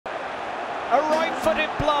A right-footed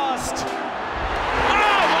blast. Oh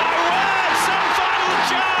my word! Some final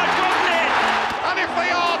charge, wasn't it? And if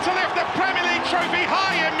they are to lift the Premier League trophy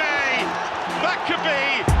high in May, that could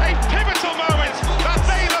be a pivotal moment that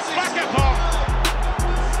they look back upon.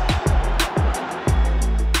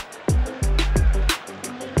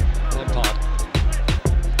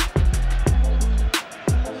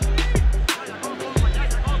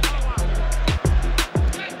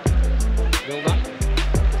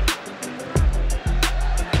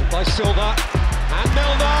 By Silva, and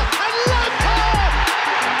Milner, and Lampard!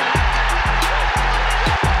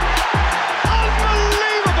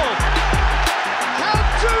 Unbelievable! How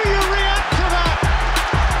do you react to that?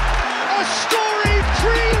 A story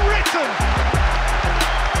pre-written!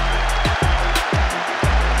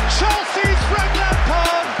 Chelsea's Frank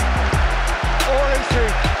Lampard, or is he?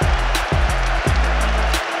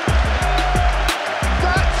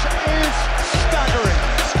 That is staggering.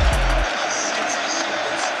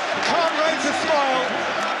 Smile.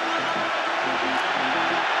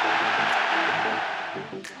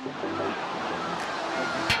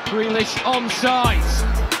 Grealish onside,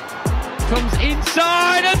 comes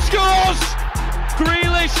inside and scores!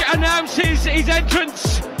 Grealish announces his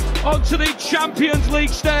entrance onto the Champions League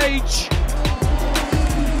stage.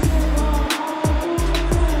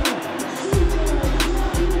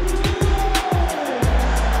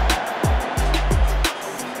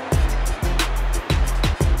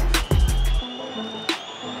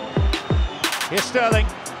 Here's Sterling.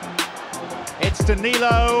 It's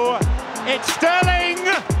Danilo. It's Sterling!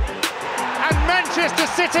 And Manchester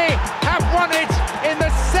City have won it in the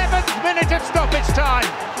 7th minute of stoppage time.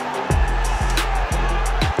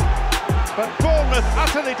 But Bournemouth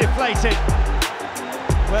utterly deflated.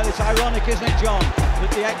 Well, it's ironic, isn't it, John,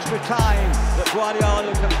 that the extra time that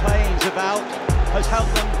Guardiola complains about has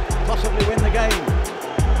helped them possibly win the game.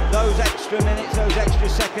 Those extra minutes, those extra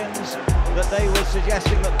seconds that they were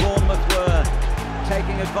suggesting that Bournemouth were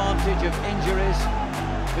taking advantage of injuries.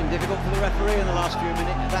 It's been difficult for the referee in the last few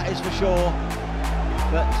minutes, that is for sure.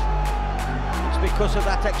 But it's because of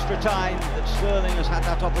that extra time that Sterling has had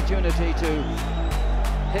that opportunity to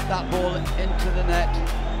hit that ball into the net.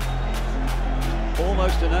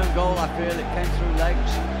 Almost an own goal, I feel. It came through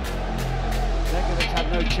legs. Begovic had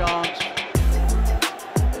no chance.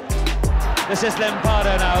 This is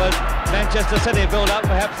Lampardo now as Manchester City build up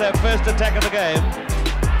perhaps their first attack of the game.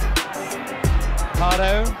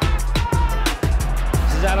 Pardo.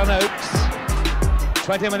 This is Alan Oakes.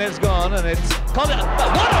 20 minutes gone and it's... What a goal! What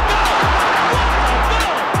a goal!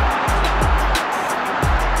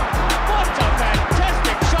 What a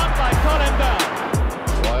fantastic shot by Colin Bell.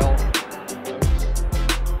 Royal.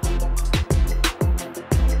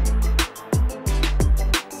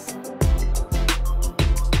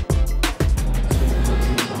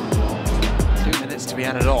 To be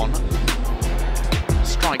added on.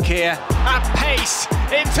 Strike here and pace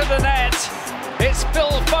into the net. It's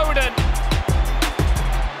Phil Foden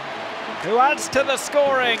who adds to the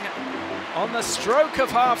scoring on the stroke of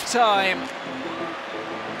half-time.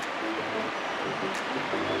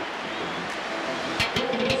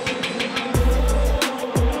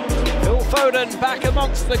 Phil Foden back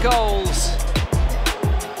amongst the goals.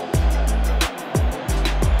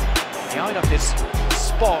 He eyed up his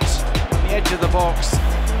spot. Edge of the box,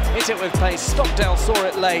 hit it with pace. Stockdale saw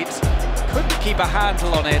it late, couldn't keep a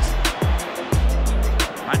handle on it.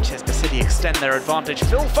 Manchester City extend their advantage.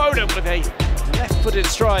 Phil Foden with a left-footed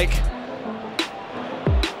strike.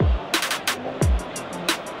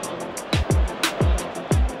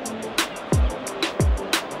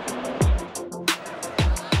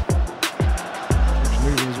 He's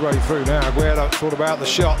moving his way through now. Aguero thought about the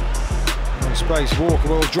shot. In space, Walker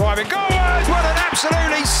will drive it. Goal! What an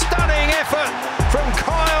absolutely stunning effort from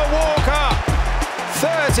Kyle Walker.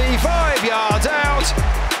 35 yards out.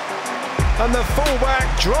 And the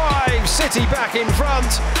fullback drives City back in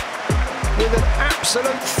front with an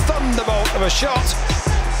absolute thunderbolt of a shot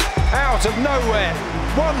out of nowhere.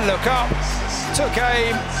 One look up, took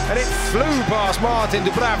aim, and it flew past Martin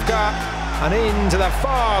Dubravka and into the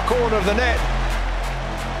far corner of the net.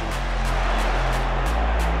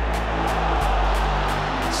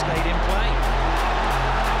 Stayed in play.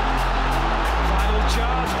 Final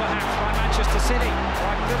charge perhaps by Manchester City.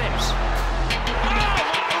 Right Phillips. Oh my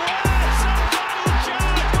word! Some final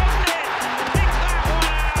charge, wasn't it? Pick that one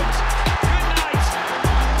out. Good night.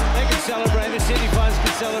 They can celebrate, the City fans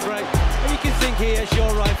can celebrate. And you can think here,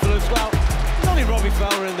 sure, right, Phillips. Well, there's only Robbie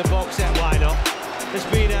Fowler in the box set, why not? It's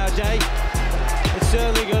been our day. It's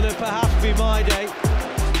certainly going to perhaps be my day.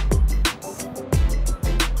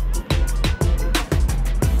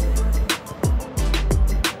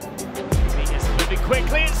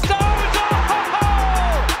 quickly, it's Stones! Oh!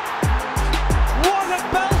 What a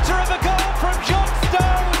belter of a goal from John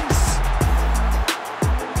Stones!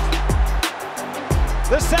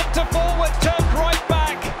 The centre forward turned right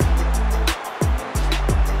back.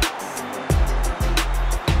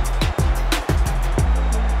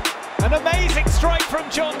 An amazing strike from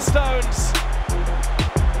John Stones.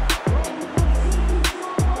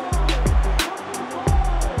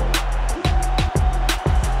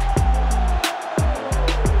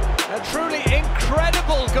 Truly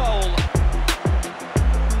incredible goal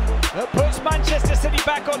that puts Manchester City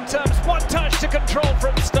back on terms. One touch to control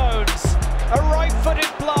from Stones. A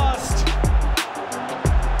right-footed blast.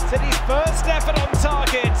 City's first effort on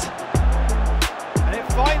target. And it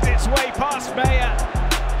finds its way past Meyer.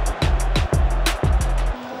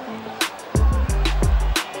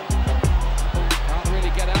 Can't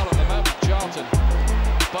really get out at the moment, Charlton.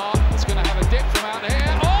 Barton's going to have a dip from out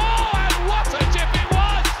here. Oh, and what a dip it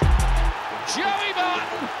was! Joey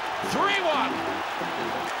Barton, 3-1.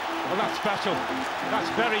 Well, that's special.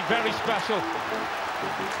 That's very, very special.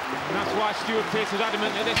 And that's why Stuart Pearce is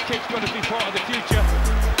adamant that this kid's got to be part of the future.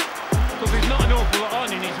 Because there's not an awful lot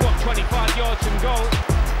on him. He's, what, 25 yards from goal?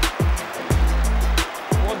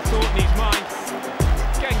 One thought in his mind.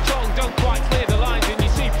 Getting Charlton don't quite clear the lines, and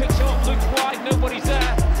you see he picks it up, looks wide, nobody's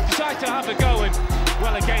there. Decides to have a go, and,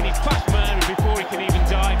 well, again, he's past Murray before he can even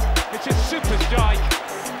dive. It's a super strike.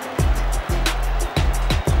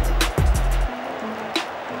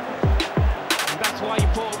 Why you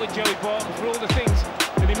put up with Joey Barton for all the things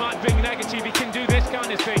that he might bring negative. He can do this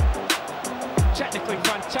kind of thing. Technically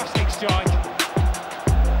fantastic strike.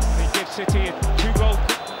 He gives City a 2-goal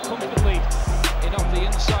comfort lead In off the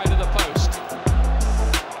inside of the post.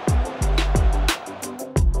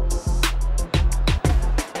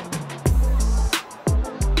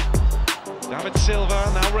 David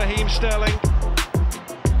Silva, now Raheem Sterling.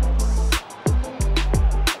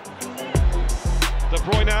 De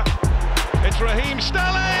Bruyne. It's Raheem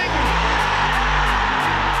Sterling!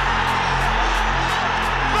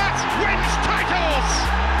 That wins titles!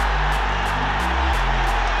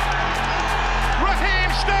 Raheem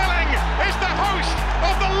Sterling is the host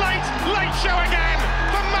of the Late Show again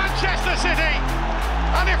for Manchester City.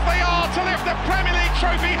 And if they are to lift the Premier League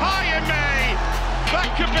trophy high in May, that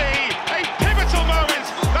could be a pivotal moment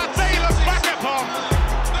that they look back upon.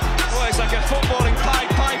 Well, it's like a footballing Pied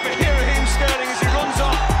Piper here, Raheem Sterling, as he runs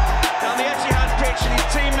off down the Etihad pitch and his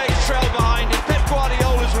teammates trail behind him. Pep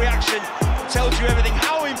Guardiola's reaction tells you everything,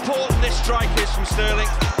 how important this strike is from Sterling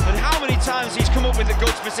and how many times he's come up with the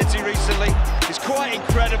goods for City recently. It's quite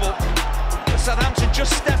incredible. But Southampton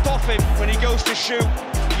just step off him when he goes to shoot.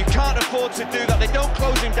 You can't afford to do that. They don't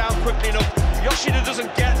close him down quickly enough. Yoshida doesn't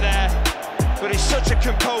get there, but it's such a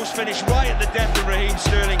composed finish right at the death of Raheem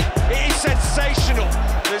Sterling. It is sensational.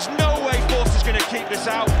 There's no way Forster's going to keep this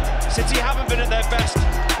out. City haven't been at their best,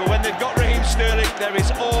 but when they've got Raheem Sterling, there is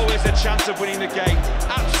always a chance of winning the game.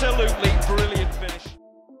 Absolutely brilliant finish.